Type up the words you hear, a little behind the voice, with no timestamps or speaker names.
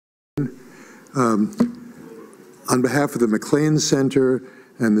On behalf of the MacLean Center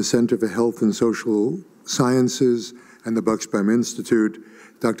and the Center for Health and Social Sciences and the Bucksbaum Institute,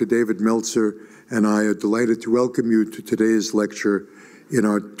 Dr. David Meltzer and I are delighted to welcome you to today's lecture in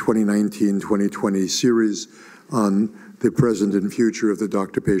our 2019-2020 series on the present and future of the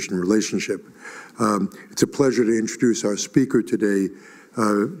doctor-patient relationship. It's a pleasure to introduce our speaker today,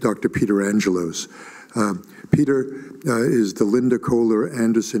 Dr. Peter Angelos. Peter is the Linda Kohler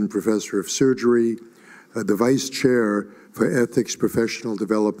Anderson Professor of Surgery, the Vice Chair for Ethics, Professional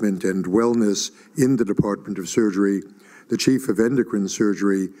Development, and Wellness in the Department of Surgery, the Chief of Endocrine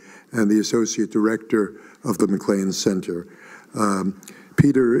Surgery, and the Associate Director of the MacLean Center.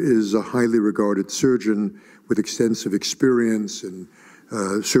 Peter is a highly regarded surgeon with extensive experience in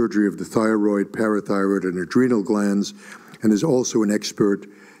surgery of the thyroid, parathyroid, and adrenal glands, and is also an expert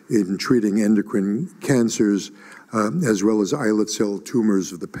in treating endocrine cancers, as well as islet cell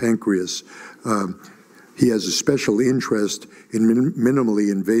tumors of the pancreas. He has a special interest in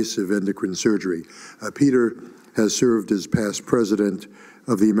minimally invasive endocrine surgery. Peter has served as past president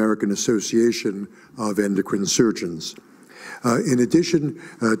of the American Association of Endocrine Surgeons. In addition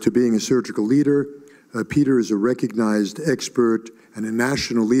to being a surgical leader, Peter is a recognized expert and a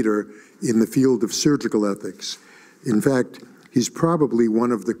national leader in the field of surgical ethics. In fact, he's probably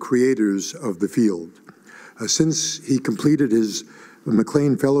one of the creators of the field. Since he completed his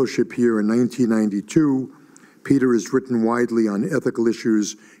MacLean Fellowship here in 1992, Peter has written widely on ethical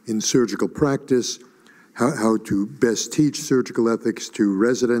issues in surgical practice, how to best teach surgical ethics to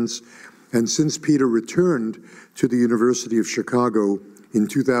residents. And since Peter returned to the University of Chicago in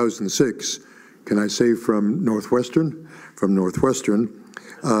 2006, can I say from Northwestern? From Northwestern,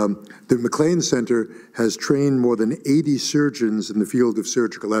 the MacLean Center has trained more than 80 surgeons in the field of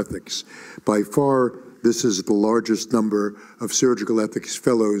surgical ethics. By far, this is the largest number of surgical ethics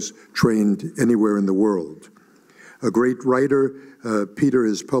fellows trained anywhere in the world. A great writer, Peter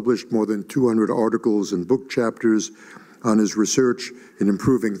has published more than 200 articles and book chapters on his research in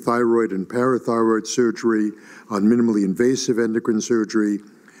improving thyroid and parathyroid surgery, on minimally invasive endocrine surgery,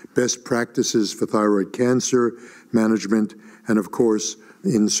 best practices for thyroid cancer management, and of course,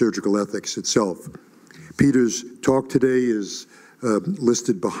 in surgical ethics itself. Peter's talk today is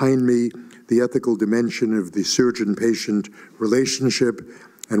listed behind me, the ethical dimension of the surgeon-patient relationship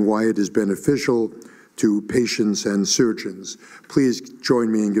and why it is beneficial to patients and surgeons. Please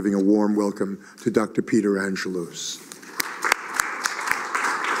join me in giving a warm welcome to Dr. Peter Angelos.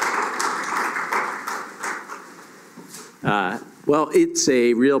 Well, it's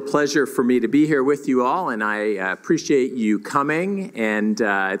a real pleasure for me to be here with you all, and I appreciate you coming, and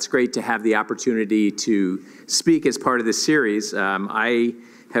it's great to have the opportunity to speak as part of this series. I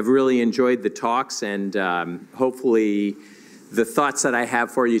have really enjoyed the talks, and hopefully the thoughts that I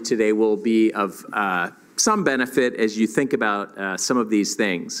have for you today will be of some benefit as you think about some of these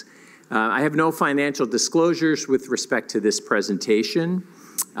things. I have no financial disclosures with respect to this presentation.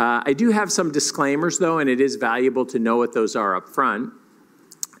 I do have some disclaimers, though, and it is valuable to know what those are up front.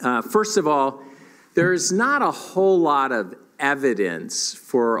 First of all, there's not a whole lot of evidence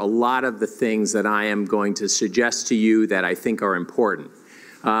for a lot of the things that I am going to suggest to you that I think are important.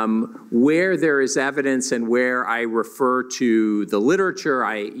 Where there is evidence and where I refer to the literature,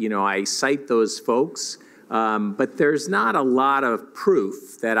 I cite those folks, but there's not a lot of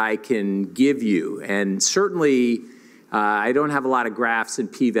proof that I can give you, and certainly I don't have a lot of graphs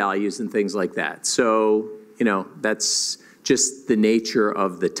and p-values and things like that. So, that's just the nature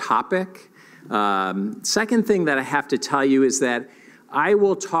of the topic. Second thing that I have to tell you is that I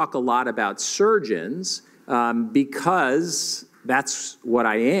will talk a lot about surgeons because that's what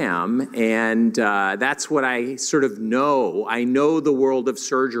I am, and that's what I sort of know. I know the world of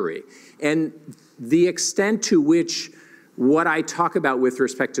surgery. And the extent to which what I talk about with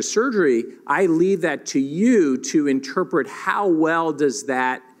respect to surgery, I leave that to you to interpret how well does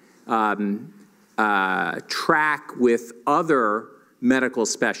that track with other medical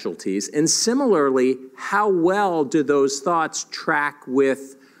specialties, and similarly, how well do those thoughts track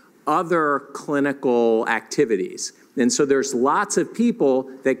with other clinical activities. And so there's lots of people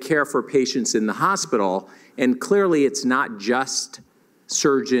that care for patients in the hospital, and clearly it's not just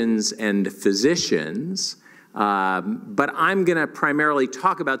surgeons and physicians, but I'm going to primarily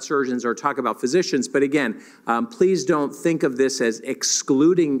talk about surgeons or talk about physicians. But again, please don't think of this as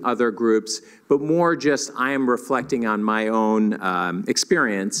excluding other groups, but more just I am reflecting on my own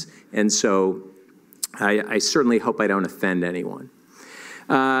experience. And so I certainly hope I don't offend anyone.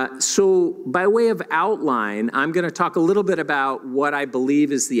 So by way of outline, I'm going to talk a little bit about what I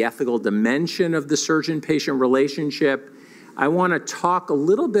believe is the ethical dimension of the surgeon-patient relationship. I want to talk a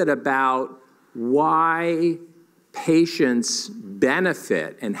little bit about why patients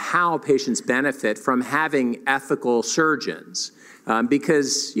benefit and how patients benefit from having ethical surgeons.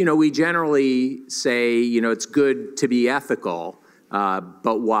 Because, we generally say, it's good to be ethical,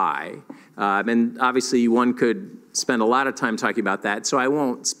 but why? And obviously one could spend a lot of time talking about that, so I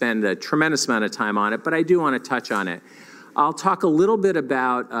won't spend a tremendous amount of time on it, but I do want to touch on it. I'll talk a little bit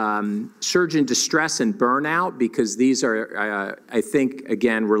about surgeon distress and burnout, because these are, I think,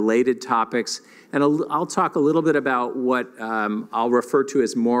 again, related topics. And I'll talk a little bit about what I'll refer to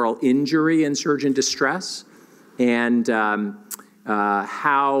as moral injury in surgeon distress, and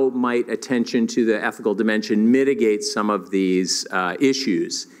how might attention to the ethical dimension mitigate some of these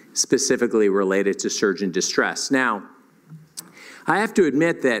issues, specifically related to surgeon distress. Now, I have to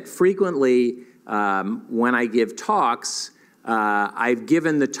admit that frequently when I give talks, I've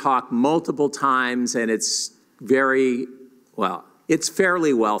given the talk multiple times, and it's it's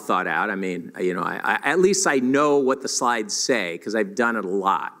fairly well thought out. I mean, at least I know what the slides say because I've done it a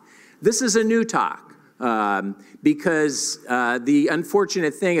lot. This is a new talk. Because the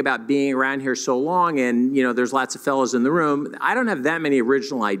unfortunate thing about being around here so long, and there's lots of fellows in the room, I don't have that many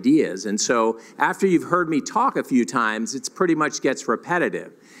original ideas. And so after you've heard me talk a few times, it pretty much gets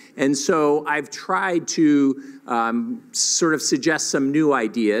repetitive. And so I've tried to sort of suggest some new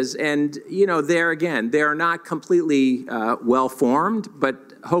ideas. And, there again, they're not completely well-formed,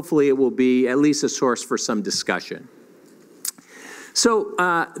 but hopefully it will be at least a source for some discussion. So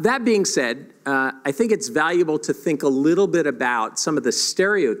that being said, I think it's valuable to think a little bit about some of the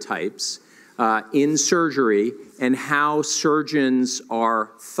stereotypes in surgery and how surgeons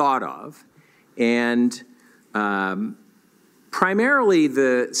are thought of. And primarily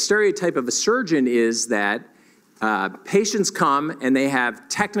the stereotype of a surgeon is that patients come and they have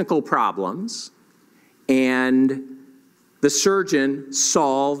technical problems, and the surgeon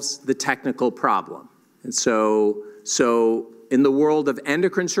solves the technical problem. And so in the world of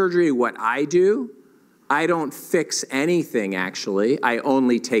endocrine surgery, what I do, I don't fix anything, actually. I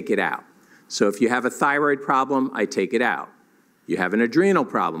only take it out. So if you have a thyroid problem, I take it out. You have an adrenal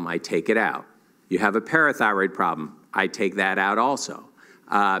problem, I take it out. You have a parathyroid problem, I take that out also.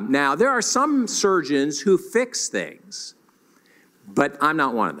 Now, there are some surgeons who fix things, but I'm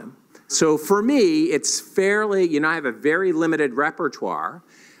not one of them. So for me, it's fairly, I have a very limited repertoire.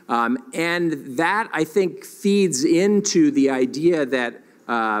 And that, I think, feeds into the idea that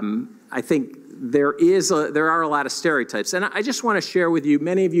I think there are a lot of stereotypes. And I just want to share with you,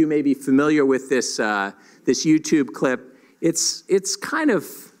 many of you may be familiar with this YouTube clip. It's kind of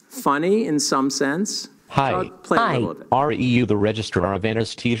funny in some sense. Hi. Play a little of it. Are you the registrar of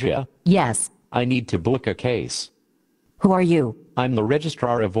anesthesia? Yes. I need to book a case. Who are you? I'm the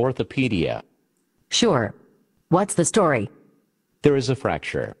registrar of orthopedia. Sure. What's the story? There is a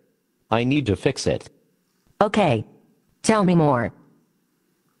fracture. I need to fix it. Okay. Tell me more.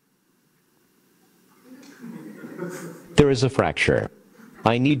 There is a fracture.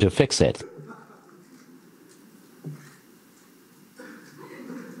 I need to fix it.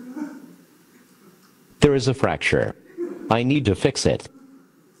 There is a fracture. I need to fix it.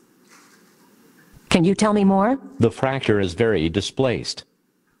 Can you tell me more? The fracture is very displaced.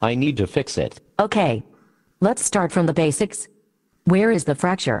 I need to fix it. Okay. Let's start from the basics. Where is the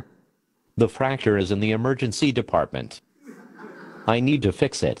fracture? The fracture is in the emergency department. I need to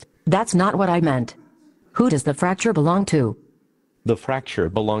fix it. That's not what I meant. Who does the fracture belong to? The fracture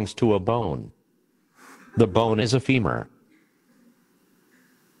belongs to a bone. The bone is a femur.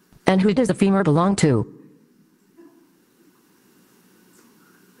 And who does the femur belong to?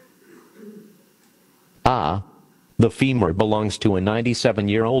 The femur belongs to a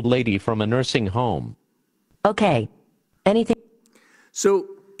 97-year-old lady from a nursing home. Okay. Anything? So,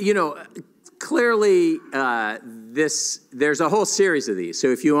 clearly there's a whole series of these. So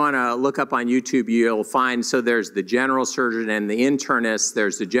if you want to look up on YouTube, you'll find, so there's the general surgeon and the internist,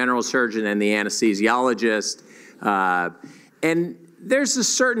 there's the general surgeon and the anesthesiologist, and there's a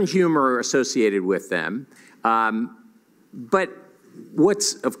certain humor associated with them. But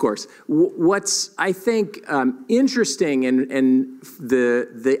what's I think interesting and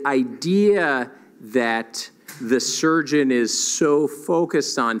the idea that the surgeon is so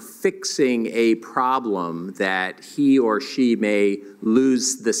focused on fixing a problem that he or she may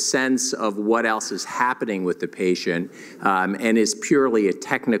lose the sense of what else is happening with the patient and is purely a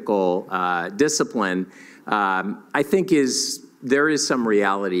technical discipline, I think there is some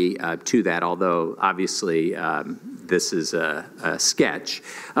reality to that, although obviously this is a sketch.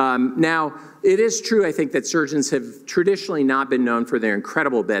 Now, it is true, I think, that surgeons have traditionally not been known for their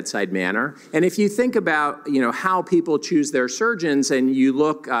incredible bedside manner. And if you think about, how people choose their surgeons, and you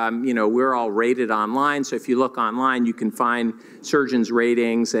look, we're all rated online. So if you look online, you can find surgeons'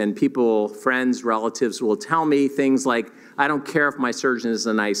 ratings, and people, friends, relatives will tell me things like, I don't care if my surgeon is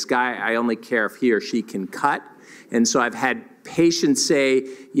a nice guy. I only care if he or she can cut. And so I've had patients say,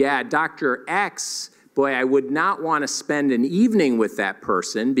 yeah, Dr. X, boy, I would not want to spend an evening with that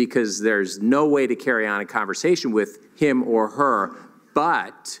person because there's no way to carry on a conversation with him or her,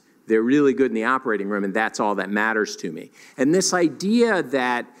 but they're really good in the operating room, and that's all that matters to me. And this idea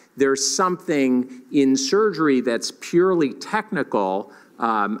that there's something in surgery that's purely technical,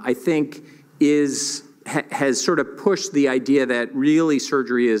 I think has sort of pushed the idea that really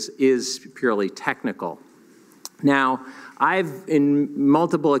surgery is purely technical. Now, I've, in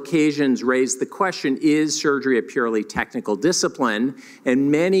multiple occasions, raised the question, is surgery a purely technical discipline?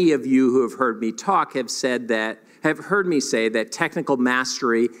 And many of you who have heard me talk have heard me say that technical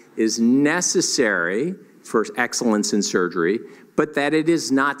mastery is necessary for excellence in surgery, but that it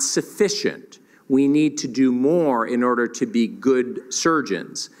is not sufficient. We need to do more in order to be good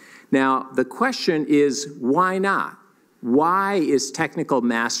surgeons. Now, the question is, why not? Why is technical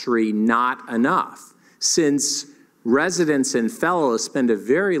mastery not enough? Since residents and fellows spend a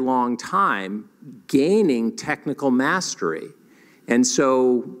very long time gaining technical mastery. And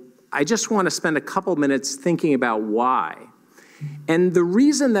so I just want to spend a couple minutes thinking about why. And the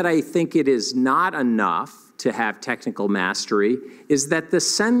reason that I think it is not enough to have technical mastery is that the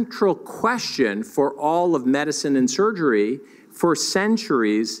central question for all of medicine and surgery for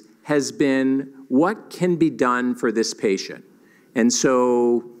centuries has been, what can be done for this patient? And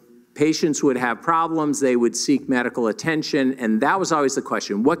so patients would have problems, they would seek medical attention, and that was always the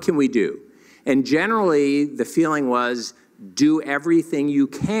question, what can we do? And generally, the feeling was, do everything you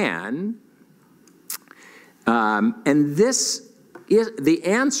can. And this is the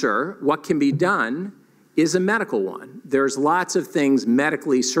answer, what can be done, is a medical one. There's lots of things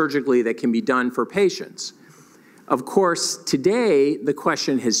medically, surgically that can be done for patients. Of course, today, the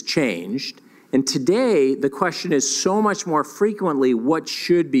question has changed. And today, the question is so much more frequently, what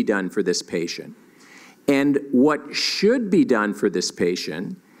should be done for this patient? And what should be done for this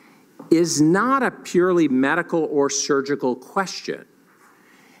patient is not a purely medical or surgical question.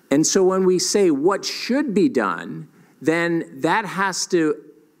 And so when we say what should be done, then that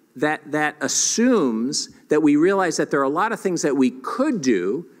assumes that we realize that there are a lot of things that we could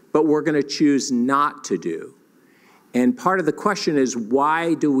do, but we're going to choose not to do. And part of the question is,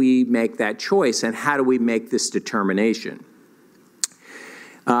 why do we make that choice, and how do we make this determination?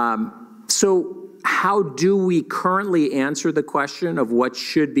 So how do we currently answer the question of what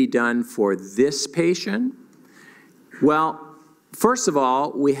should be done for this patient? Well, first of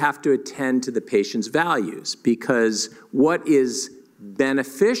all, we have to attend to the patient's values, because what is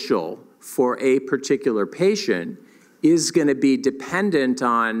beneficial for a particular patient is going to be dependent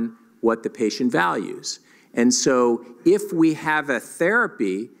on what the patient values. And so if we have a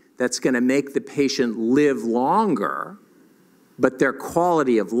therapy that's going to make the patient live longer, but their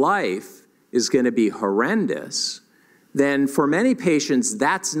quality of life is going to be horrendous, then for many patients,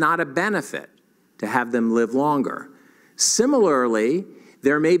 that's not a benefit to have them live longer. Similarly,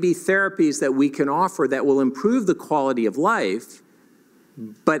 there may be therapies that we can offer that will improve the quality of life,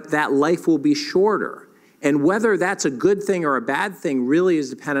 but that life will be shorter. And whether that's a good thing or a bad thing really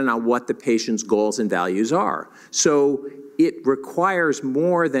is dependent on what the patient's goals and values are. So it requires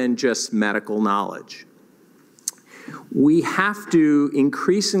more than just medical knowledge. We have to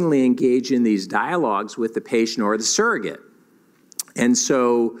increasingly engage in these dialogues with the patient or the surrogate. And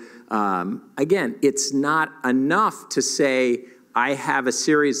so, again, it's not enough to say, I have a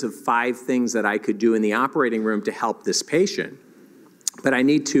series of 5 things that I could do in the operating room to help this patient. But I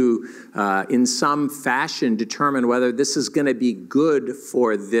need to, in some fashion, determine whether this is going to be good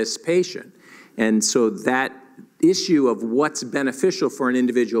for this patient. And so that issue of what's beneficial for an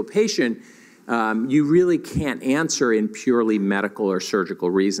individual patient, you really can't answer in purely medical or surgical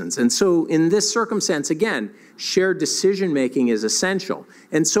reasons. And so in this circumstance, again, shared decision-making is essential.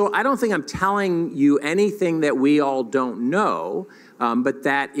 And so I don't think I'm telling you anything that we all don't know, but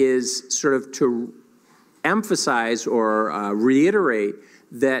that is sort of to emphasize or reiterate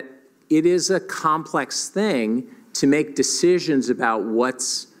that it is a complex thing to make decisions about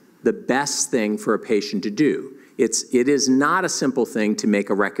what's the best thing for a patient to do. It is not a simple thing to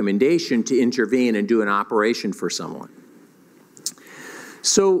make a recommendation to intervene and do an operation for someone.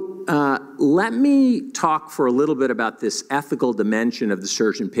 So let me talk for a little bit about this ethical dimension of the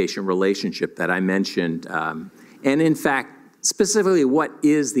surgeon-patient relationship that I mentioned And in fact, specifically, what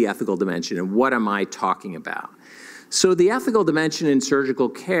is the ethical dimension and what am I talking about? So the ethical dimension in surgical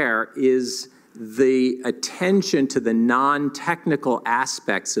care is the attention to the non-technical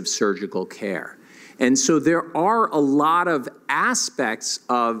aspects of surgical care. And so there are a lot of aspects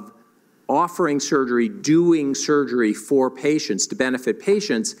of offering surgery, doing surgery for patients to benefit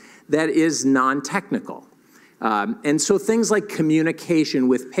patients that is non-technical. And so things like communication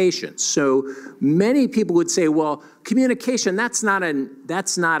with patients. So many people would say, well, communication, that's not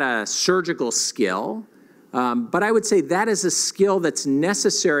a surgical skill. But I would say that is a skill that's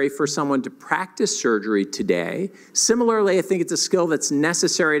necessary for someone to practice surgery today. Similarly, I think it's a skill that's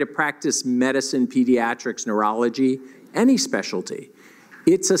necessary to practice medicine, pediatrics, neurology, any specialty.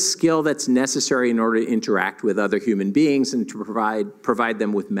 It's a skill that's necessary in order to interact with other human beings and to provide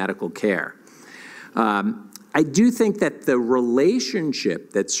them with medical care. I do think that the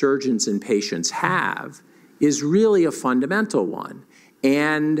relationship that surgeons and patients have is really a fundamental one.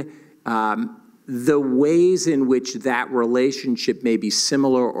 And the ways in which that relationship may be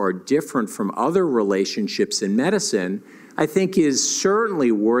similar or different from other relationships in medicine, I think is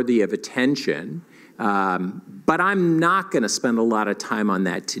certainly worthy of attention. But I'm not going to spend a lot of time on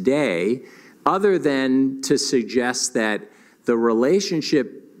that today, other than to suggest that the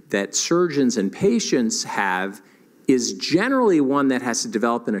relationship that surgeons and patients have is generally one that has to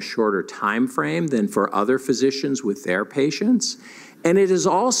develop in a shorter time frame than for other physicians with their patients. And it is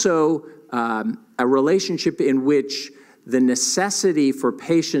also a relationship in which the necessity for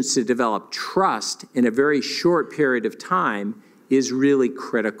patients to develop trust in a very short period of time is really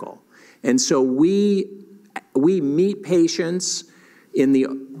critical. And so we meet patients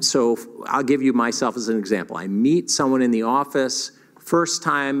so I'll give you myself as an example. I meet someone in the office, first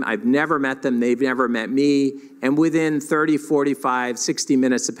time, I've never met them, they've never met me, and within 30, 45, 60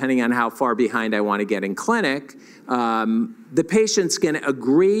 minutes, depending on how far behind I want to get in clinic, the patient's going to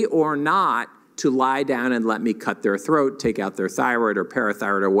agree or not to lie down and let me cut their throat, take out their thyroid or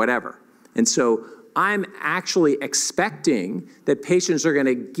parathyroid or whatever. And so I'm actually expecting that patients are going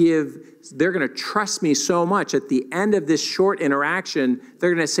to trust me so much at the end of this short interaction,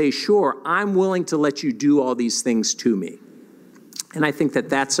 they're going to say, sure, I'm willing to let you do all these things to me. And I think that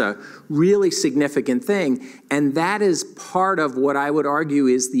that's a really significant thing. And that is part of what I would argue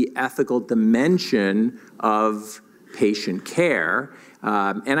is the ethical dimension of patient care.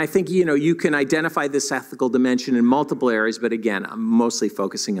 And I think, you can identify this ethical dimension in multiple areas, but again, I'm mostly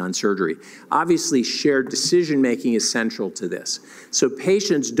focusing on surgery. Obviously, shared decision-making is central to this. So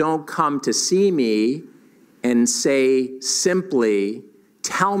patients don't come to see me and say simply,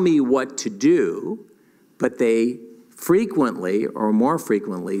 tell me what to do, but they frequently or more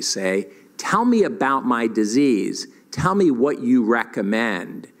frequently say, tell me about my disease, tell me what you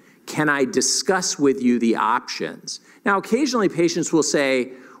recommend. Can I discuss with you the options? Now, occasionally patients will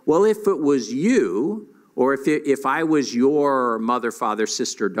say, well, if it was you, or if I was your mother, father,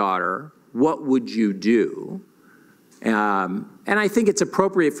 sister, daughter, what would you do? And I think it's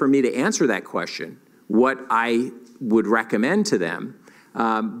appropriate for me to answer that question, what I would recommend to them.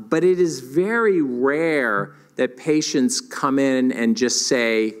 But it is very rare that patients come in and just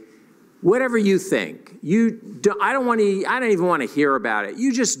say, whatever you think. I don't even want to hear about it.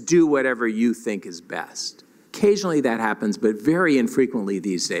 You just do whatever you think is best. Occasionally that happens, but very infrequently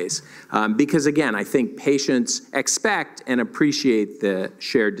these days. Because again, I think patients expect and appreciate the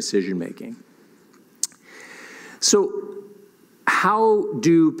shared decision-making. So how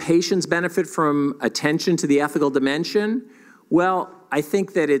do patients benefit from attention to the ethical dimension? Well, I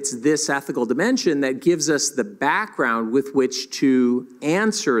think that it's this ethical dimension that gives us the background with which to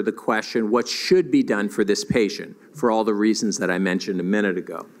answer the question, what should be done for this patient, for all the reasons that I mentioned a minute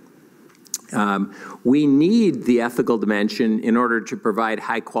ago. We need the ethical dimension in order to provide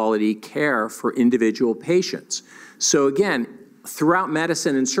high-quality care for individual patients. So again, throughout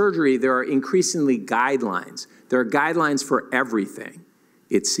medicine and surgery, there are increasingly guidelines. There are guidelines for everything,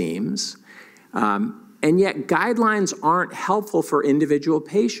 it seems. And yet guidelines aren't helpful for individual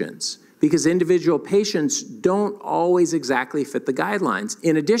patients because individual patients don't always exactly fit the guidelines,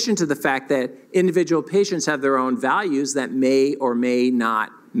 in addition to the fact that individual patients have their own values that may or may not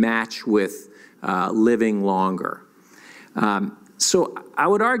match with living longer. So I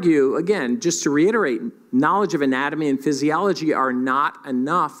would argue, again, just to reiterate, knowledge of anatomy and physiology are not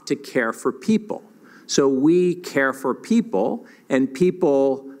enough to care for people. So we care for people, and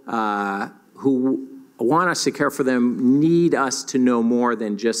people who want us to care for them need us to know more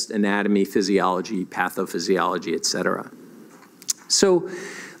than just anatomy, physiology, pathophysiology, et cetera. So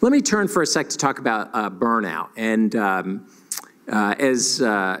let me turn for a sec to talk about burnout. And As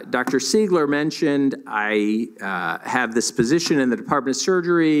Dr. Siegler mentioned, I have this position in the Department of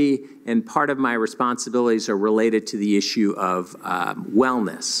Surgery, and part of my responsibilities are related to the issue of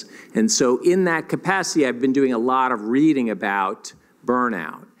wellness. And so in that capacity, I've been doing a lot of reading about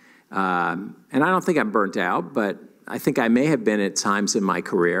burnout. And I don't think I'm burnt out, but I think I may have been at times in my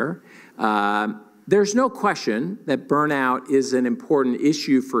career. There's no question that burnout is an important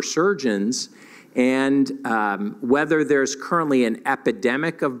issue for surgeons. And whether there's currently an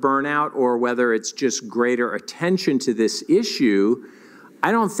epidemic of burnout or whether it's just greater attention to this issue,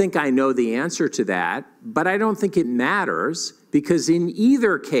 I don't think I know the answer to that, but I don't think it matters because in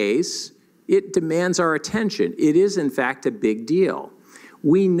either case, it demands our attention. It is, in fact, a big deal.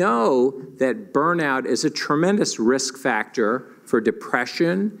 We know that burnout is a tremendous risk factor for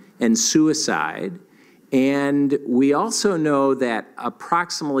depression and suicide. And we also know that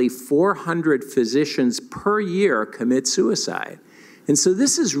approximately 400 physicians per year commit suicide. And so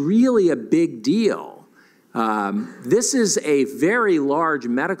this is really a big deal. This is a very large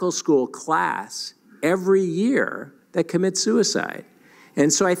medical school class every year that commits suicide.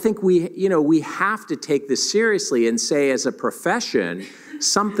 And so I think we have to take this seriously and say as a profession,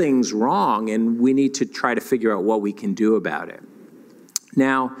 something's wrong and we need to try to figure out what we can do about it.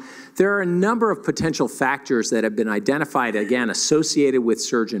 Now, there are a number of potential factors that have been identified, again, associated with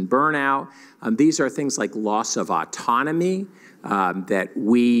surgeon burnout. These are things like loss of autonomy, that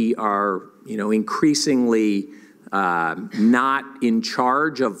we are, increasingly not in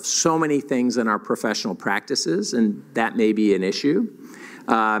charge of so many things in our professional practices, and that may be an issue.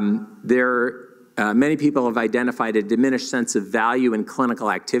 Many people have identified a diminished sense of value in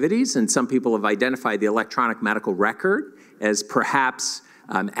clinical activities, and some people have identified the electronic medical record as perhaps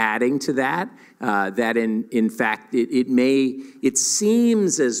adding to that, that in fact, it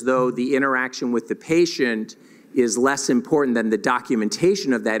seems as though the interaction with the patient is less important than the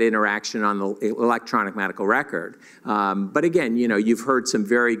documentation of that interaction on the electronic medical record. But again, you've heard some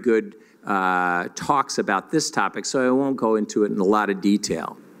very good talks about this topic, so I won't go into it in a lot of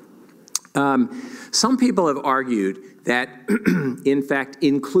detail. Some people have argued that, in fact,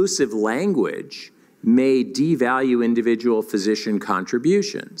 inclusive language may devalue individual physician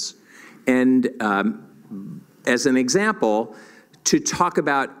contributions. And as an example, to talk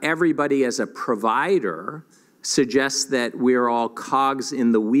about everybody as a provider suggests that we're all cogs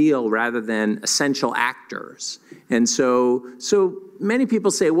in the wheel rather than essential actors. And so many people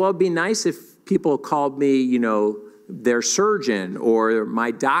say, well, it'd be nice if people called me, their surgeon or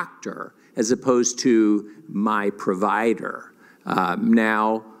my doctor, as opposed to my provider.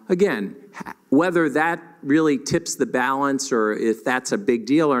 Now, again, whether that really tips the balance or if that's a big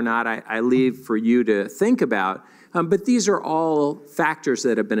deal or not, I leave for you to think about. But these are all factors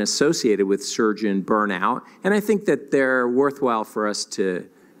that have been associated with surgeon burnout, and I think that they're worthwhile for us to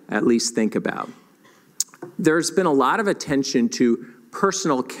at least think about. There's been a lot of attention to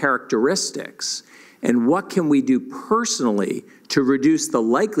personal characteristics and what can we do personally to reduce the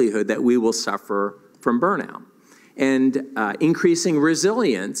likelihood that we will suffer from burnout. And increasing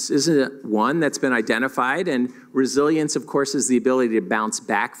resilience is one that's been identified, and resilience, of course, is the ability to bounce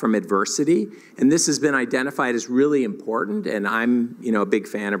back from adversity, and this has been identified as really important, and I'm a big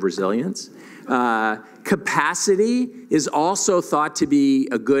fan of resilience. Capacity is also thought to be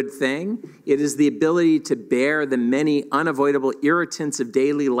a good thing. It is the ability to bear the many unavoidable irritants of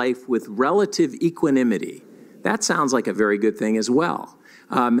daily life with relative equanimity. That sounds like a very good thing as well.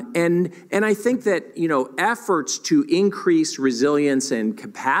 And I think that, efforts to increase resilience and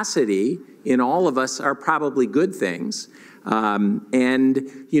capacity in all of us are probably good things. We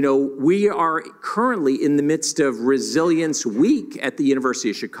are currently in the midst of Resilience Week at the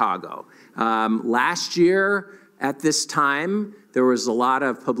University of Chicago. Last year at this time, there was a lot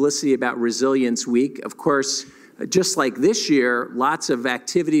of publicity about Resilience Week. Of course, just like this year, lots of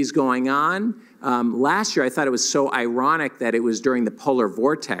activities going on. Last year, I thought it was so ironic that it was during the polar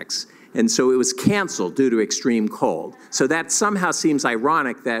vortex, and so it was canceled due to extreme cold. So that somehow seems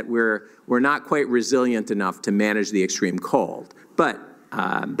ironic that we're not quite resilient enough to manage the extreme cold. But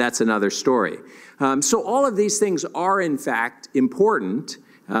that's another story. So all of these things are, in fact, important.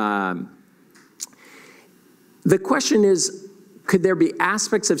 The question is, could there be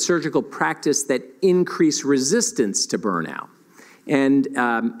aspects of surgical practice that increase resistance to burnout? And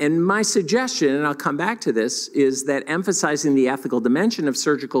my suggestion, and I'll come back to this, is that emphasizing the ethical dimension of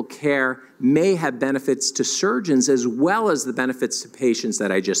surgical care may have benefits to surgeons as well as the benefits to patients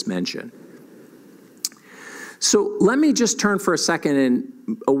that I just mentioned. So let me just turn for a second and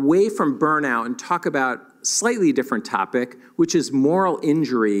away from burnout and talk about a slightly different topic, which is moral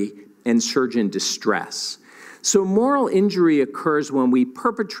injury and surgeon distress. So moral injury occurs when we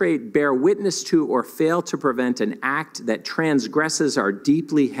perpetrate, bear witness to, or fail to prevent an act that transgresses our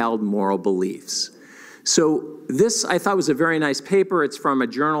deeply held moral beliefs. So this, I thought, was a very nice paper. It's from a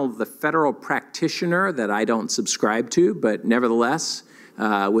journal, The Federal Practitioner, that I don't subscribe to, but nevertheless,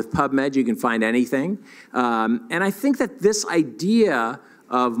 with PubMed, you can find anything. And I think that this idea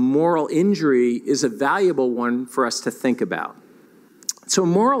of moral injury is a valuable one for us to think about. So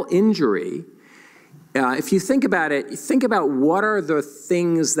moral injury, if you think about it, think about what are the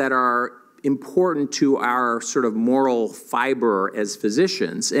things that are important to our sort of moral fiber as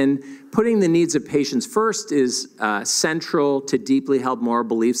physicians. And putting the needs of patients first is central to deeply held moral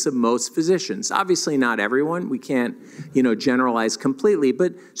beliefs of most physicians. Obviously not everyone, we can't generalize completely,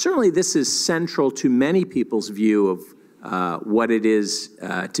 but certainly this is central to many people's view of what it is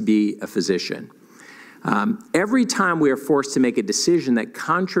to be a physician. Every time we are forced to make a decision that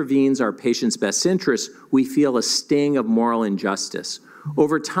contravenes our patient's best interests, we feel a sting of moral injustice.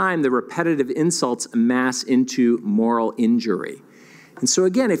 Over time, the repetitive insults amass into moral injury. And so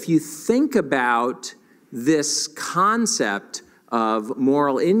again, if you think about this concept of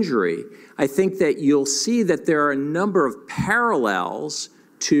moral injury, I think that you'll see that there are a number of parallels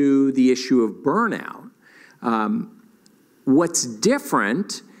to the issue of burnout. What's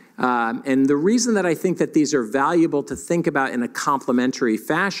different, and the reason that I think that these are valuable to think about in a complementary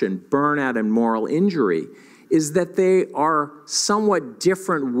fashion, burnout and moral injury, is that they are somewhat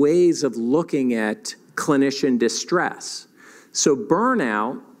different ways of looking at clinician distress. So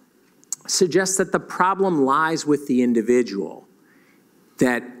burnout suggests that the problem lies with the individual,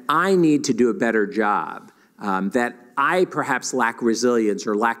 that I need to do a better job, that I perhaps lack resilience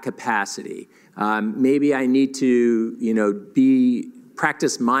or lack capacity. Maybe I need to,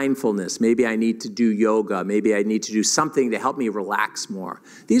 practice mindfulness. Maybe I need to do yoga. Maybe I need to do something to help me relax more.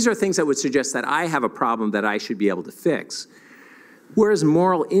 These are things that would suggest that I have a problem that I should be able to fix. Whereas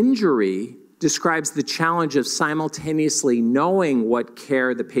moral injury describes the challenge of simultaneously knowing what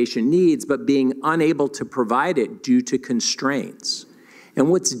care the patient needs, but being unable to provide it due to constraints.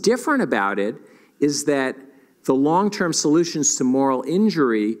 And what's different about it is that the long-term solutions to moral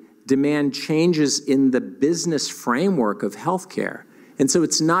injury demand changes in the business framework of healthcare. And so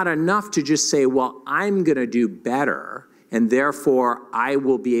it's not enough to just say, well, I'm going to do better, and therefore I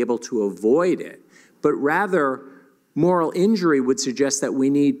will be able to avoid it. But rather, moral injury would suggest that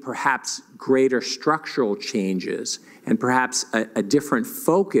we need perhaps greater structural changes and perhaps a different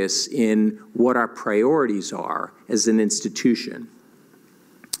focus in what our priorities are as an institution.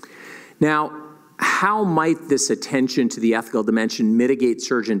 Now, how might this attention to the ethical dimension mitigate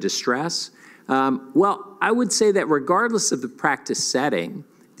surgeon distress? Well, I would say that regardless of the practice setting,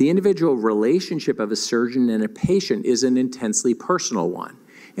 the individual relationship of a surgeon and a patient is an intensely personal one.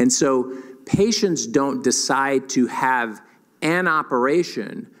 And so patients don't decide to have an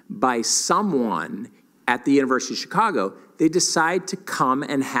operation by someone at the University of Chicago. They decide to come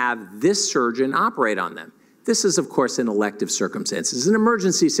and have this surgeon operate on them. This is, of course, in elective circumstances. In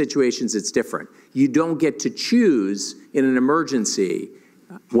emergency situations, it's different. You don't get to choose in an emergency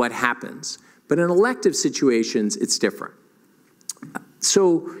what happens. But in elective situations, it's different.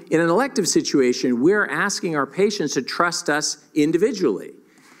 So in an elective situation, we're asking our patients to trust us individually.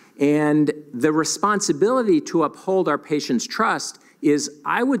 And the responsibility to uphold our patients' trust is,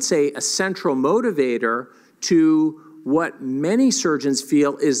 I would say, a central motivator to what many surgeons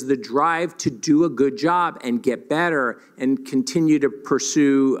feel is the drive to do a good job and get better and continue to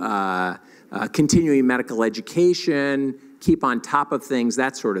pursue continuing medical education, keep on top of things,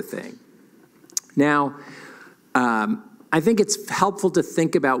 that sort of thing. Now, I think it's helpful to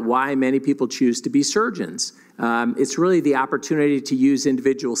think about why many people choose to be surgeons. It's really the opportunity to use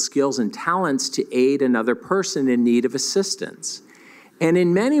individual skills and talents to aid another person in need of assistance. And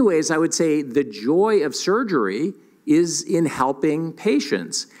in many ways, I would say the joy of surgery is in helping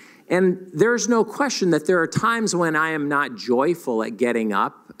patients. And there's no question that there are times when I am not joyful at getting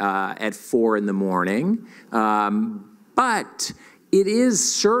up at 4 in the morning, but it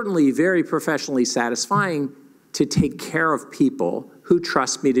is certainly very professionally satisfying to take care of people who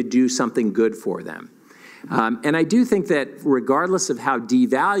trust me to do something good for them. And I do think that regardless of how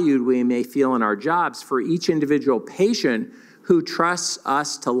devalued we may feel in our jobs, for each individual patient who trusts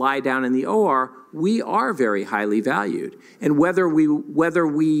us to lie down in the OR, we are very highly valued. And whether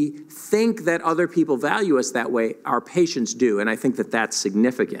we think that other people value us that way, our patients do, and I think that that's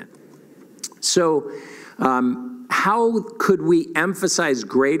significant. So, how could we emphasize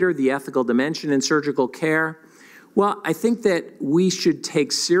greater the ethical dimension in surgical care? Well, I think that we should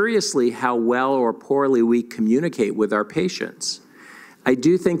take seriously how well or poorly we communicate with our patients. I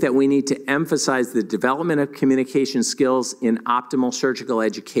do think that we need to emphasize the development of communication skills in optimal surgical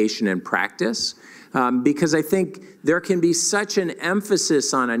education and practice, because I think there can be such an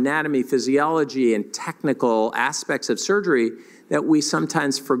emphasis on anatomy, physiology, and technical aspects of surgery that we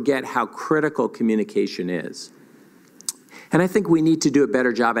sometimes forget how critical communication is. And I think we need to do a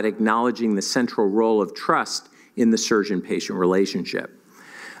better job at acknowledging the central role of trust in the surgeon-patient relationship.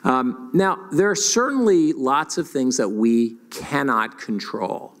 Now, there are certainly lots of things that we cannot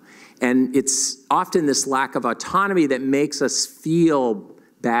control. And it's often this lack of autonomy that makes us feel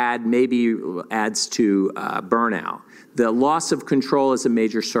bad, maybe adds to burnout. The loss of control is a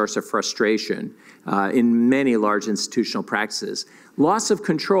major source of frustration in many large institutional practices. Loss of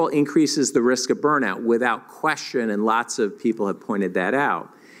control increases the risk of burnout without question, and lots of people have pointed that out.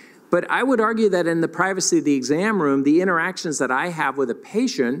 But I would argue that in the privacy of the exam room, the interactions that I have with a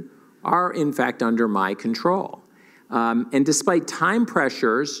patient are in fact under my control. And despite time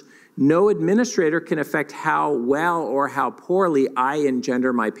pressures, no administrator can affect how well or how poorly I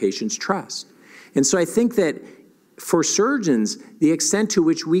engender my patient's trust. And so I think that for surgeons, the extent to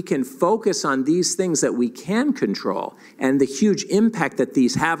which we can focus on these things that we can control and the huge impact that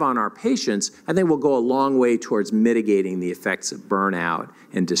these have on our patients, I think will go a long way towards mitigating the effects of burnout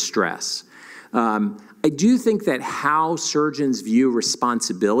and distress. I do think that how surgeons view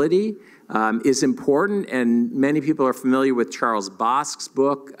responsibility is important, and many people are familiar with Charles Bosk's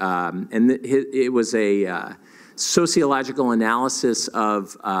book, and it was a sociological analysis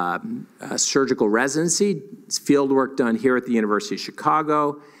of surgical residency. It's field work done here at the University of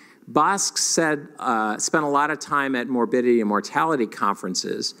Chicago. Bosk said, spent a lot of time at morbidity and mortality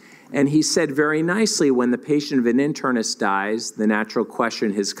conferences, and he said very nicely, when the patient of an internist dies, the natural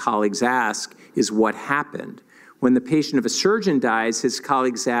question his colleagues ask is, what happened? When the patient of a surgeon dies, his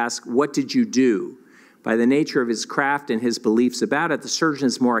colleagues ask, what did you do? By the nature of his craft and his beliefs about it, the surgeon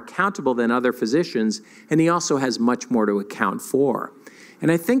is more accountable than other physicians, and he also has much more to account for. And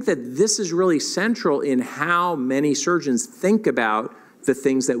I think that this is really central in how many surgeons think about the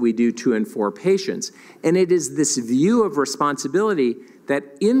things that we do to and for patients. And it is this view of responsibility that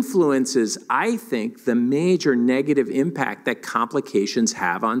influences, I think, the major negative impact that complications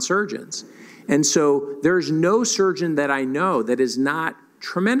have on surgeons. And so there's no surgeon that I know that is not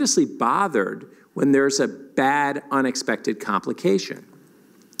tremendously bothered when there's a bad, unexpected complication.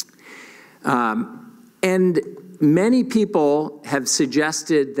 And many people have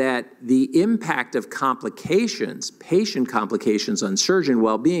suggested that the impact of complications, patient complications on surgeon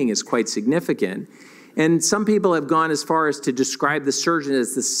well-being is quite significant. And some people have gone as far as to describe the surgeon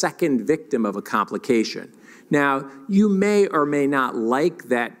as the second victim of a complication. Now, you may or may not like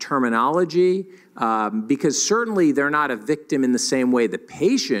that terminology, because certainly they're not a victim in the same way the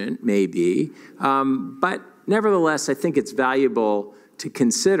patient may be, but nevertheless, I think it's valuable to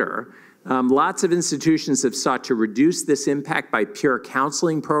consider. Lots of institutions have sought to reduce this impact by peer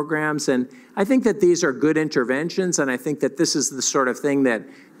counseling programs, and I think that these are good interventions, and I think that this is the sort of thing that,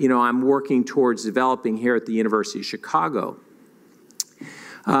 you know, I'm working towards developing here at the University of Chicago.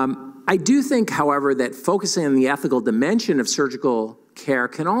 I do think, however, that focusing on the ethical dimension of surgical care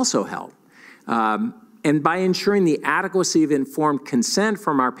can also help. And by ensuring the adequacy of informed consent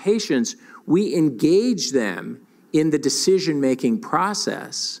from our patients, we engage them in the decision-making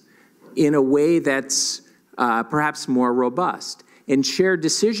process in a way that's perhaps more robust. And shared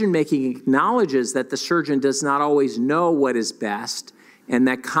decision-making acknowledges that the surgeon does not always know what is best and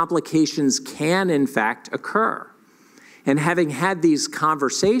that complications can, in fact, occur. And having had these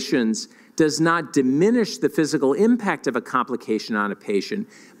conversations does not diminish the physical impact of a complication on a patient,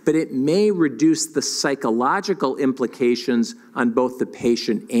 but it may reduce the psychological implications on both the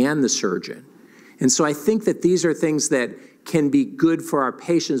patient and the surgeon. And so I think that these are things that can be good for our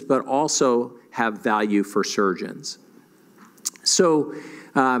patients, but also have value for surgeons. So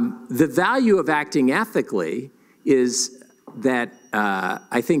the value of acting ethically is that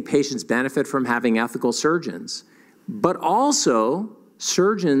I think patients benefit from having ethical surgeons, but also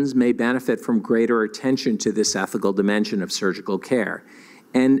surgeons may benefit from greater attention to this ethical dimension of surgical care.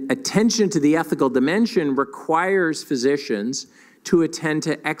 And attention to the ethical dimension requires physicians to attend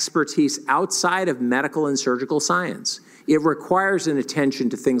to expertise outside of medical and surgical science. It requires an attention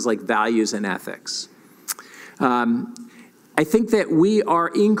to things like values and ethics. I think that we are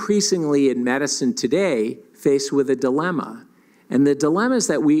increasingly in medicine today faced with a dilemma. And the dilemma is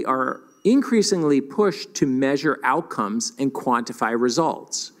that we are increasingly pushed to measure outcomes and quantify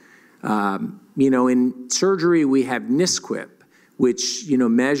results. You know, in surgery, we have NSQIP, which, you know,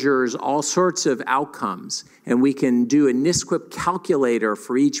 measures all sorts of outcomes. And we can do a NSQIP calculator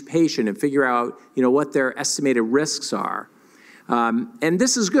for each patient and figure out, you know, what their estimated risks are. And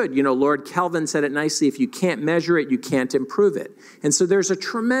this is good. You know, Lord Kelvin said it nicely, if you can't measure it, you can't improve it. And so there's a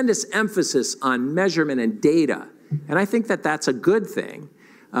tremendous emphasis on measurement and data. And I think that that's a good thing.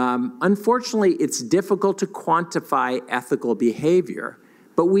 Unfortunately, it's difficult to quantify ethical behavior,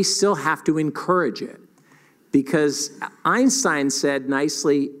 but we still have to encourage it. Because Einstein said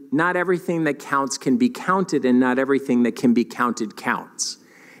nicely, not everything that counts can be counted, and not everything that can be counted counts.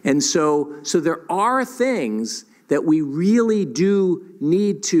 And so there are things that we really do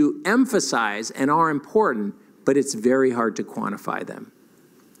need to emphasize and are important, but it's very hard to quantify them.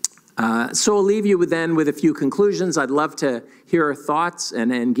 So I'll leave you with a few conclusions. I'd love to hear your thoughts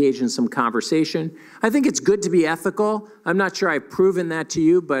and engage in some conversation. I think it's good to be ethical. I'm not sure I've proven that to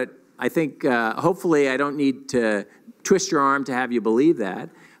you, but I think hopefully I don't need to twist your arm to have you believe that.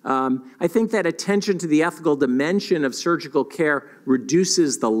 I think that attention to the ethical dimension of surgical care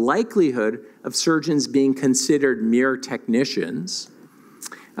reduces the likelihood of surgeons being considered mere technicians.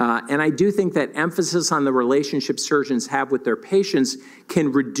 And I do think that emphasis on the relationship surgeons have with their patients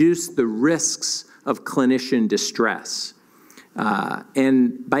can reduce the risks of clinician distress.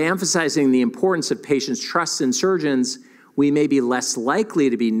 And by emphasizing the importance of patients' trust in surgeons, we may be less likely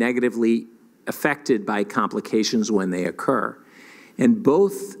to be negatively affected by complications when they occur. And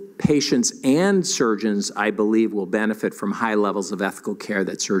both patients and surgeons, I believe, will benefit from high levels of ethical care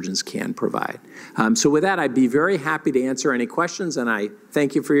that surgeons can provide. So with that, I'd be very happy to answer any questions, and I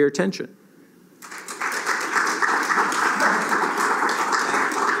thank you for your attention.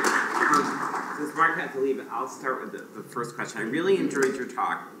 Since Mark had to leave, I'll start with the first question. I really enjoyed your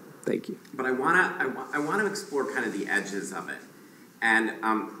talk. Thank you. But I want to explore kind of the edges of it. And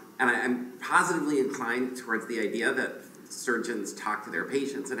I'm positively inclined towards the idea that surgeons talk to their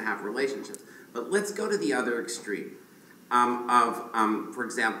patients and have relationships. But let's go to the other extreme for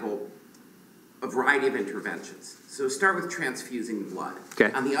example, a variety of interventions. So start with transfusing blood.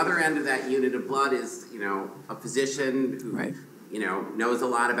 Okay. On the other end of that unit of blood is, a physician who, knows a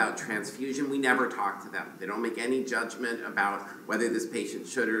lot about transfusion. We never talk to them. They don't make any judgment about whether this patient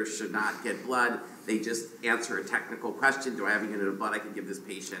should or should not get blood. They just answer a technical question. Do I have a unit of blood I can give this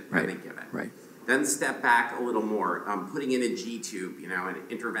patient? And they give it. Right. Then step back a little more, putting in a G-tube, an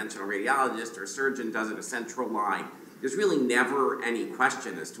interventional radiologist or surgeon does it a central line. There's really never any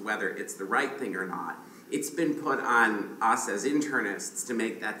question as to whether it's the right thing or not. It's been put on us as internists to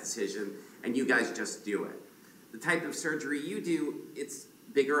make that decision, and you guys just do it. The type of surgery you do, it's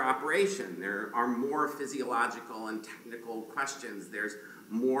bigger operation. There are more physiological and technical questions. There's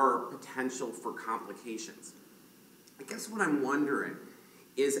more potential for complications. I guess what I'm wondering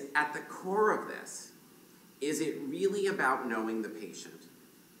is, at the core of this, is it really about knowing the patient?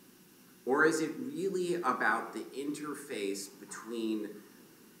 Or is it really about the interface between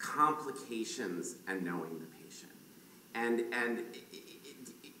complications and knowing the patient? And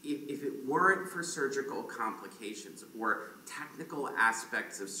if it weren't for surgical complications or technical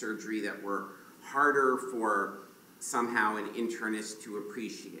aspects of surgery that were harder for somehow an internist to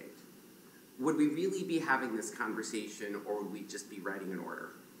appreciate, would we really be having this conversation, or would we just be writing an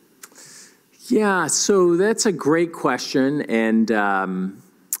order? Yeah, so that's a great question, and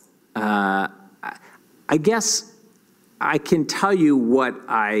I guess I can tell you what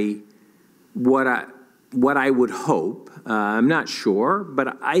I would hope. I'm not sure,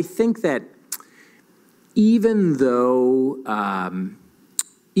 but I think that even though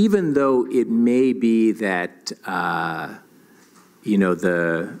it may be that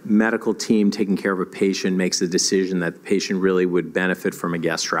the medical team taking care of a patient makes a decision that the patient really would benefit from a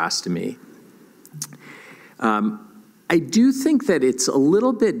gastrostomy, I do think that it's a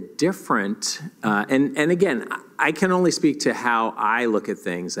little bit different, and again, I can only speak to how I look at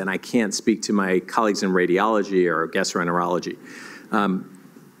things, and I can't speak to my colleagues in radiology or gastroenterology.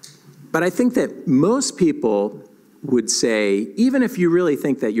 But I think that most people would say, even if you really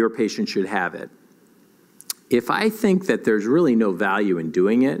think that your patient should have it, if I think that there's really no value in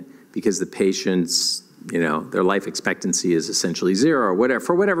doing it because the patient's, their life expectancy is essentially zero or whatever,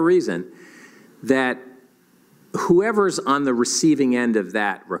 for whatever reason, that whoever's on the receiving end of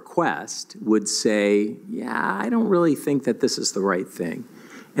that request would say, yeah, I don't really think that this is the right thing.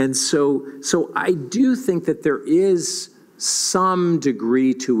 And so I do think that there is some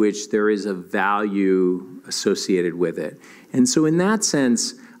degree to which there is a value associated with it. And so in that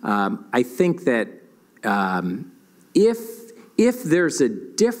sense, I think that if there's a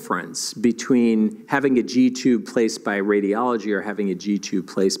difference between having a G-tube placed by radiology or having a G-tube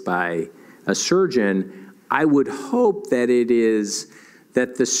placed by a surgeon, I would hope that it is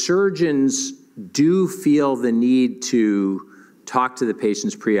that the surgeons do feel the need to talk to the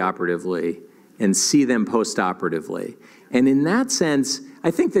patients preoperatively and see them postoperatively. And in that sense,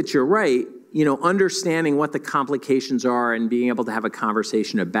 I think that you're right. You know, understanding what the complications are and being able to have a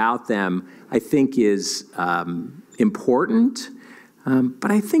conversation about them, I think is important.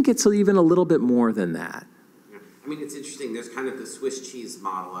 But I think it's even a little bit more than that. I mean, it's interesting. There's kind of the Swiss cheese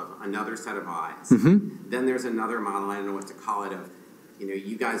model of another set of eyes. Mm-hmm. Then there's another model, I don't know what to call it, of, you know,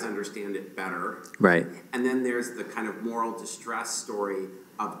 you guys understand it better. Right. And then there's the kind of moral distress story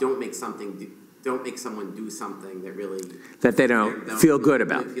of don't make someone do something that really that they don't feel good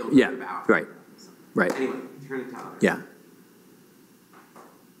about. Feel good about. Right. So, Right. Anyway, turn it to others. Yeah.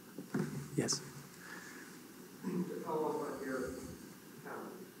 Yes. To follow up on your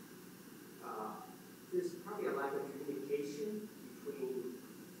comment, there's probably a lack of communication between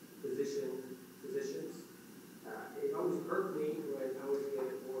physicians. It always hurt me when I would get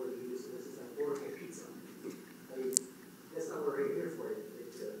ordered to do this, and this is like ordering a pizza. I mean, that's not what we're here for,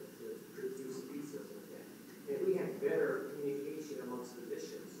 to produce pizzas like that. And if we have better communication amongst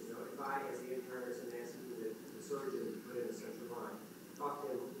physicians, you know, if I, as the internist, am asking the surgeon to put in a central line, talk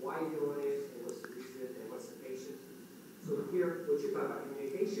to him, why are you doing it, and what's the reason, and what's the patient. So here, what you're talking about,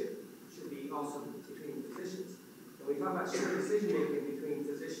 communication, should be also between physicians. And we talk about shared decision-making between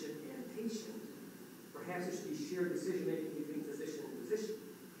physician and patient. Perhaps there should be shared decision-making between physician and physician.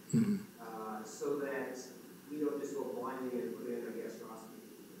 Mm-hmm. So that we don't just go blindly and put in a gastroscopy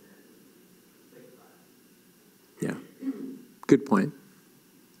and think about it. Yeah. Good point.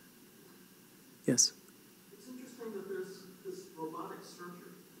 Yes. It's interesting that there's this robotic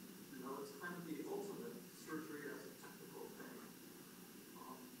surgery. You know, it's kind of the ultimate surgery as a technical thing.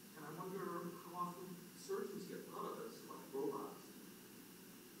 And I wonder how often surgeons get thought of as like robots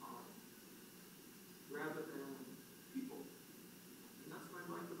rather than people. And that's what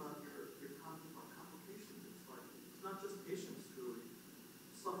I like about your comment about complications. It's like, it's not just patients who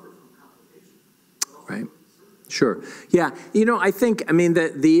suffer from complications, but also right. surgeons. Sure. Yeah. You know, I think, I mean,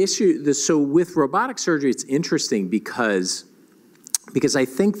 the issue, so with robotic surgery, it's interesting because I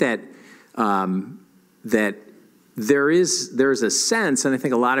think that that there's a sense, and I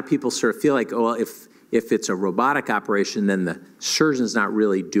think a lot of people sort of feel like, oh, well, if it's a robotic operation, then the surgeon's not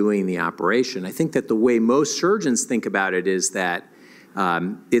really doing the operation. I think that the way most surgeons think about it is that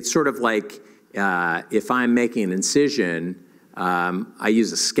it's sort of like if I'm making an incision, I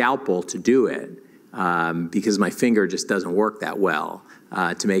use a scalpel to do it because my finger just doesn't work that well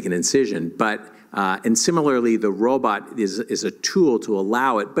to make an incision. And similarly, the robot is a tool to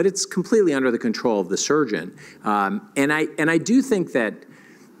allow it, but it's completely under the control of the surgeon. And I do think that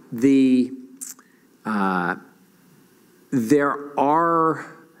the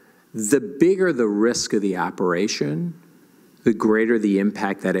bigger the risk of the operation, the greater the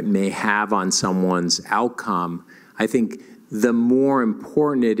impact that it may have on someone's outcome. I think the more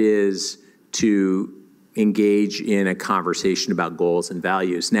important it is to engage in a conversation about goals and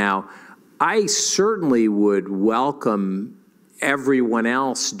values. Now, I certainly would welcome everyone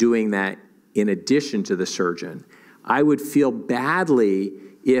else doing that in addition to the surgeon. I would feel badly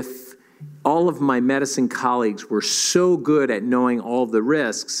if all of my medicine colleagues were so good at knowing all the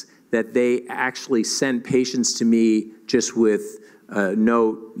risks that they actually sent patients to me just with a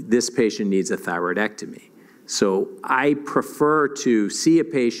note, this patient needs a thyroidectomy. So I prefer to see a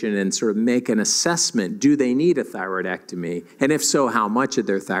patient and sort of make an assessment, do they need a thyroidectomy? And if so, how much of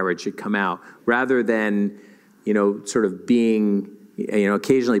their thyroid should come out, rather than, you know, sort of being, you know,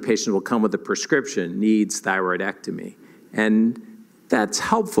 occasionally patients will come with a prescription, needs thyroidectomy. And that's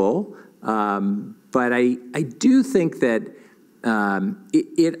helpful, but I do think that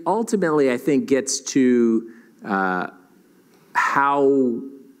it ultimately, I think, gets to how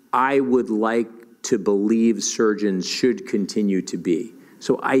I would like to believe surgeons should continue to be.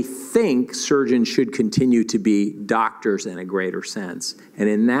 So I think surgeons should continue to be doctors in a greater sense. And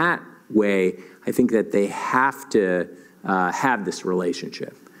in that way, I think that they have to have this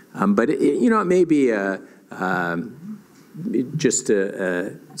relationship. But you know, it may be just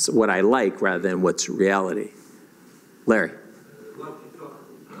what I like rather than what's reality. Larry. Love to talk,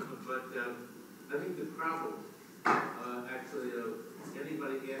 but I think the problem, actually,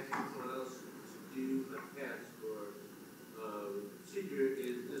 anybody asking someone else to do a task or procedure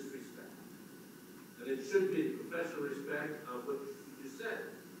is disrespect. And it should be professional respect of what you just said.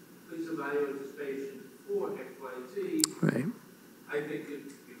 Please evaluate this patient for X, Y, Z. Right. I think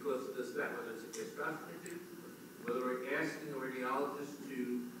because of this, that whether it's a gastroscopy, whether we're asking a radiologist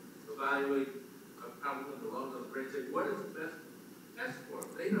to evaluate a problem in the lung or the brain, say, what is the best test for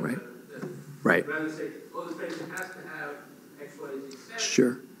them? They know Right. better than this. Right. Rather than say, oh, this patient has to have X, Y, Z test.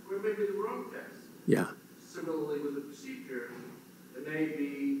 Sure. Or maybe the wrong test. Yeah. Similarly with the procedure, it may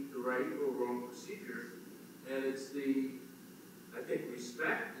be the right or wrong procedure, and it's the I think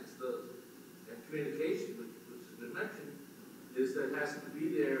respect is and communication, which has been mentioned, is that has to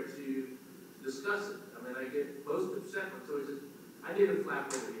be there to discuss it. I mean, I get most upset when somebody says, I need a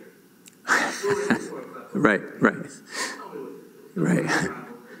flap over here. Right, right. Tell me what to do. Right.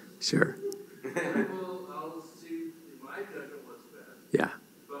 Sure. And I'll see in my judgment what's best. Yeah.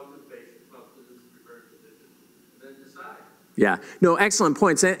 Talk to the patient, talk to the preferred physician, and then decide. Yeah, no, excellent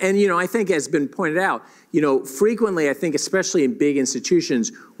points. And, you know, I think as been pointed out, you know, frequently, I think especially in big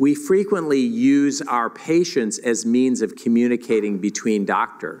institutions, we frequently use our patients as means of communicating between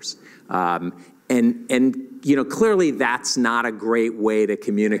doctors. And you know, clearly that's not a great way to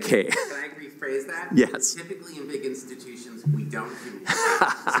communicate. Can I rephrase that? Yes. Typically in big institutions, we don't communicate.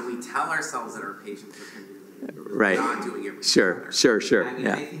 So we tell ourselves that our patients are communicating. Right. We're not doing it with Sure. I mean,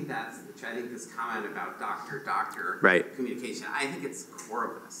 Yeah. I think this comment about doctor Right. communication, I think it's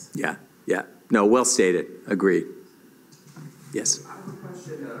core of this. Yeah, yeah. No, well stated. Agreed. Yes. I have a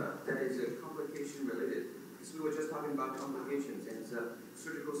question that is complication related. Because we were just talking about complications and it's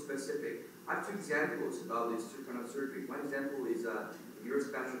surgical specific. I have two examples about this kind of surgery. One example is your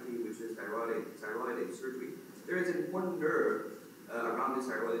specialty, which is thyroid surgery. There is an important nerve around this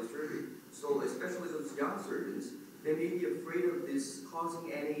thyroid surgery. So especially those young surgeons, they may be afraid of this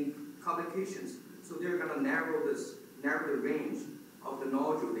causing any complications. So they're going to narrow the range of the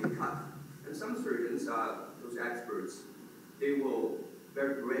nodule they cut. And some surgeons, those experts, they will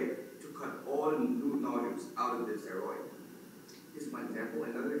very brave to cut all the nodules out of the thyroid. This is one example.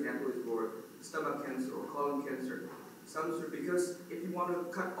 Another example is for stomach cancer or colon cancer. Because if you want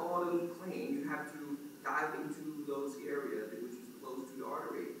to cut all of them clean, you have to dive into those areas which is close to the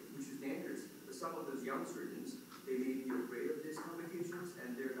artery, which is dangerous. But some of those young surgeons, they may be afraid of these complications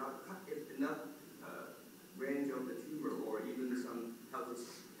and they're not cut enough range of the tumor or even some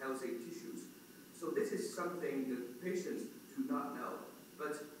healthy tissues. So this is something that patients do not know,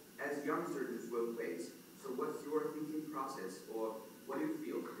 but as young surgeons will face. So what's your thinking process, or what do you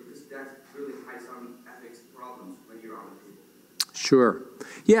feel? Because that really has some ethics problems when you're on the table. Sure.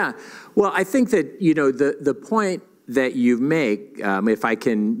 Yeah. Well, I think that, you know, the point that you make, if I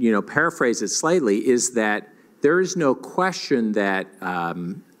can, you know, paraphrase it slightly, is that there is no question that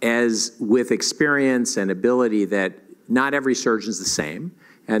as with experience and ability that not every surgeon's the same,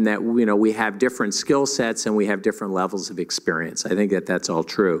 and that, you know, we have different skill sets and we have different levels of experience. I think that that's all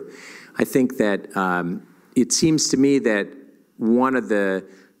true. I think that it seems to me that one of the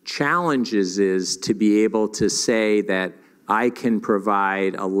challenges is to be able to say that I can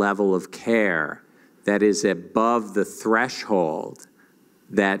provide a level of care that is above the threshold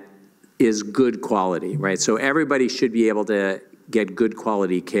that is good quality, right? So everybody should be able to get good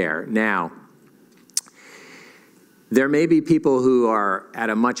quality care. Now, there may be people who are at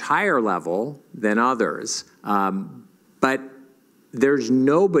a much higher level than others, but there's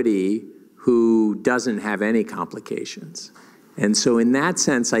nobody who doesn't have any complications. And so in that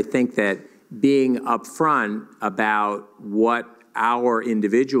sense, I think that being upfront about what our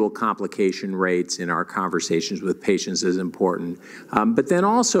individual complication rates in our conversations with patients is important. But then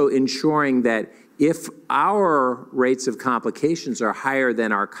also ensuring that if our rates of complications are higher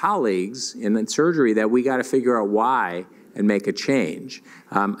than our colleagues in surgery, that we got to figure out why and make a change.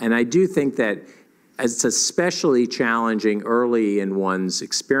 And I do think that it's especially challenging early in one's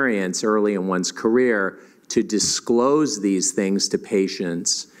experience, early in one's career, to disclose these things to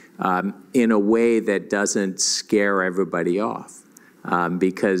patients in a way that doesn't scare everybody off.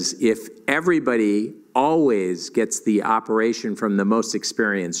 Because if everybody always gets the operation from the most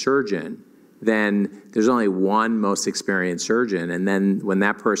experienced surgeon, then there's only one most experienced surgeon, and then when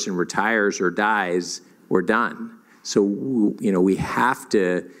that person retires or dies, we're done. So, you know, we have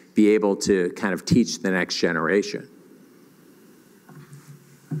to be able to kind of teach the next generation.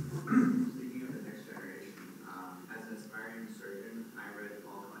 Speaking of the next generation, as an aspiring surgeon, I read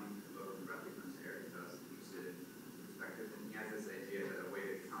Paul Cunningham's book, Roughly from Sarah, so I was interested in perspective, and he has this idea that a way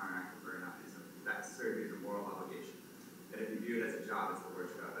to counteract burnout is that surgery is a moral obligation. That if you view it as a job, it's the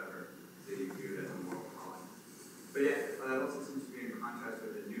worst job ever. So you view it as a moral calling. But yet, that also seems to be in contrast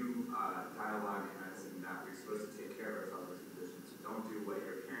with the new dialogue in medicine that we're supposed to take care of ourselves as physicians. Don't do what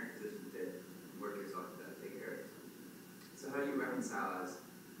your parent physician did, work yourself to take care of yourself. So how do you reconcile as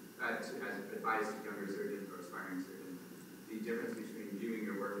advice to younger surgeons or aspiring surgeons, the difference between viewing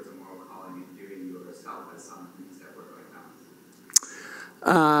your work as a moral calling and viewing yourself as some things that work-life balance?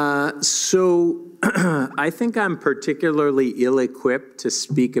 So I think I'm particularly ill-equipped to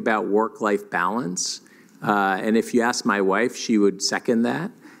speak about work-life balance. And if you ask my wife, she would second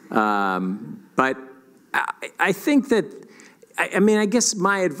that. But I think that, I mean, I guess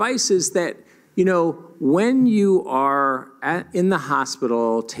my advice is that you know, when you are in the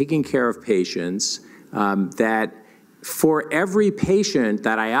hospital taking care of patients, that for every patient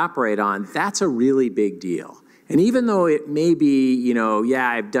that I operate on, that's a really big deal. And even though it may be, you know, yeah,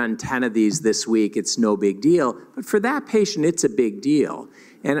 I've done 10 of these this week, it's no big deal, but for that patient, it's a big deal.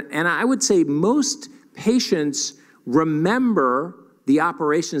 And I would say most patients remember the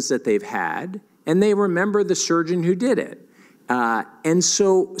operations that they've had, and they remember the surgeon who did it. And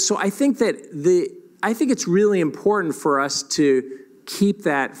so I think that I think it's really important for us to keep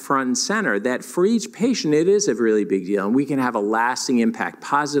that front and center, that for each patient, it is a really big deal, and we can have a lasting impact,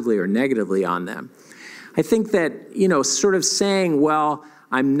 positively or negatively, on them. I think that, you know, sort of saying, well,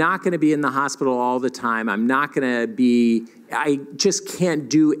 I'm not going to be in the hospital all the time. I'm not going to be, I just can't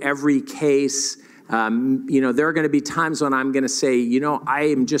do every case. You know, there are going to be times when I'm going to say, you know, I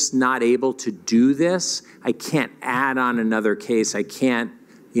am just not able to do this. I can't add on another case. I can't,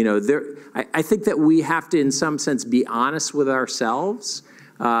 you know, I think that we have to, in some sense, be honest with ourselves.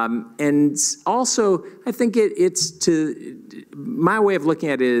 And also, I think my way of looking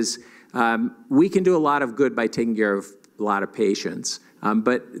at it is we can do a lot of good by taking care of a lot of patients.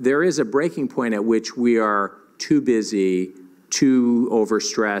 But there is a breaking point at which we are too busy, too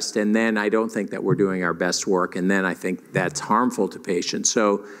overstressed, and then I don't think that we're doing our best work, and then I think that's harmful to patients.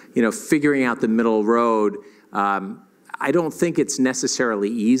 So, you know, figuring out the middle road, I don't think it's necessarily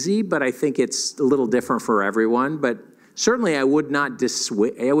easy, but I think it's a little different for everyone. But certainly I would not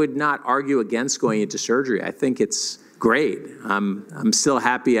argue against going into surgery. I think it's great. I'm still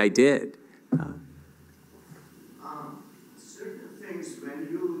happy I did. Certain things, when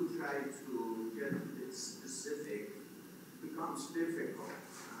you try to get it specific, becomes difficult,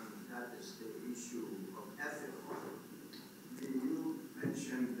 and that is the issue of ethical. You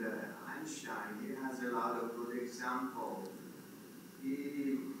mentioned Einstein. He has a lot of good examples.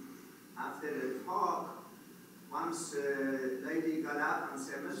 He, after a talk, once a lady got up and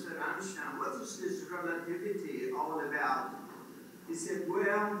said, "Mr. Einstein, what is this relativity all about?" He said,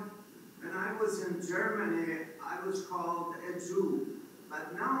 "Well, when I was in Germany, I was called a Jew,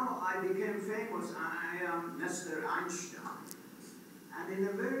 but now I became famous. I am Mr. Einstein." And in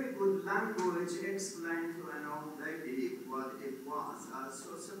a very good language, explained to an old lady what it was.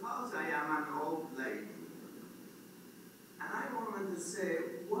 So suppose I am an old lady, and I wanted to say,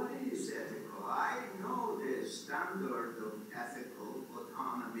 what is ethical? I know the standard of ethical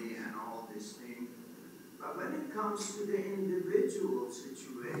autonomy and all these things, but when it comes to the individual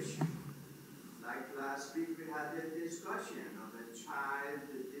situation, like last week we had a discussion of a child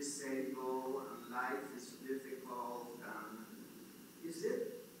disabled and life is difficult, is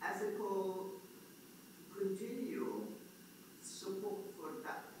it ethical to continue support for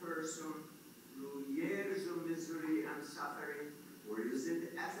that person through years of misery and suffering, or is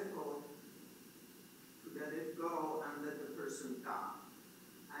it ethical to let it go and let the person die?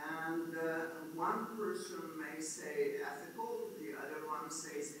 And one person may say ethical, the other one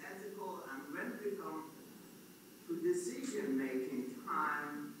says ethical, and when we come to decision-making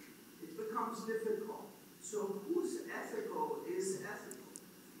time, it becomes difficult. So whose ethical is ethical?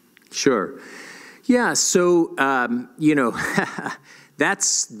 Sure. Yeah, so, you know,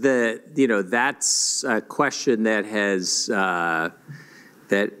 that's a question that has,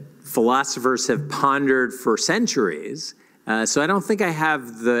 that philosophers have pondered for centuries. So I don't think I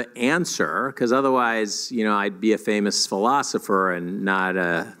have the answer, because otherwise, you know, I'd be a famous philosopher and not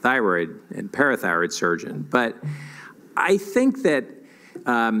a thyroid and parathyroid surgeon. But I think that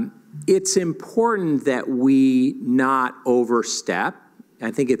it's important that we not overstep. I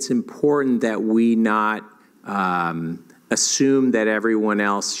think it's important that we not assume that everyone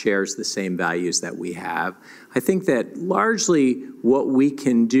else shares the same values that we have. I think that largely what we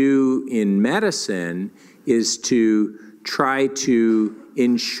can do in medicine is to try to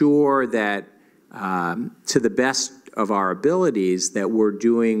ensure that, to the best of our abilities, that we're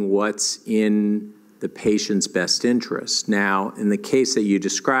doing what's in the patient's best interest. Now, in the case that you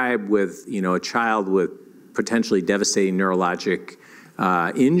described with, you know, a child with potentially devastating neurologic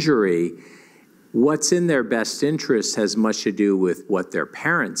injury, what's in their best interest has much to do with what their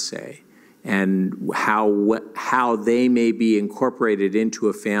parents say and how they may be incorporated into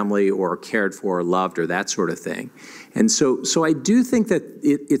a family or cared for or loved or that sort of thing. And so I do think that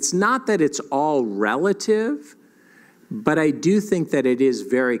it's not that it's all relative, but I do think that it is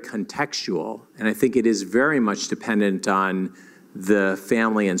very contextual, and I think it is very much dependent on the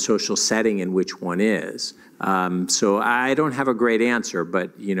family and social setting in which one is. So I don't have a great answer,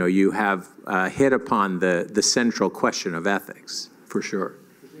 but you know, you have hit upon the central question of ethics, for sure.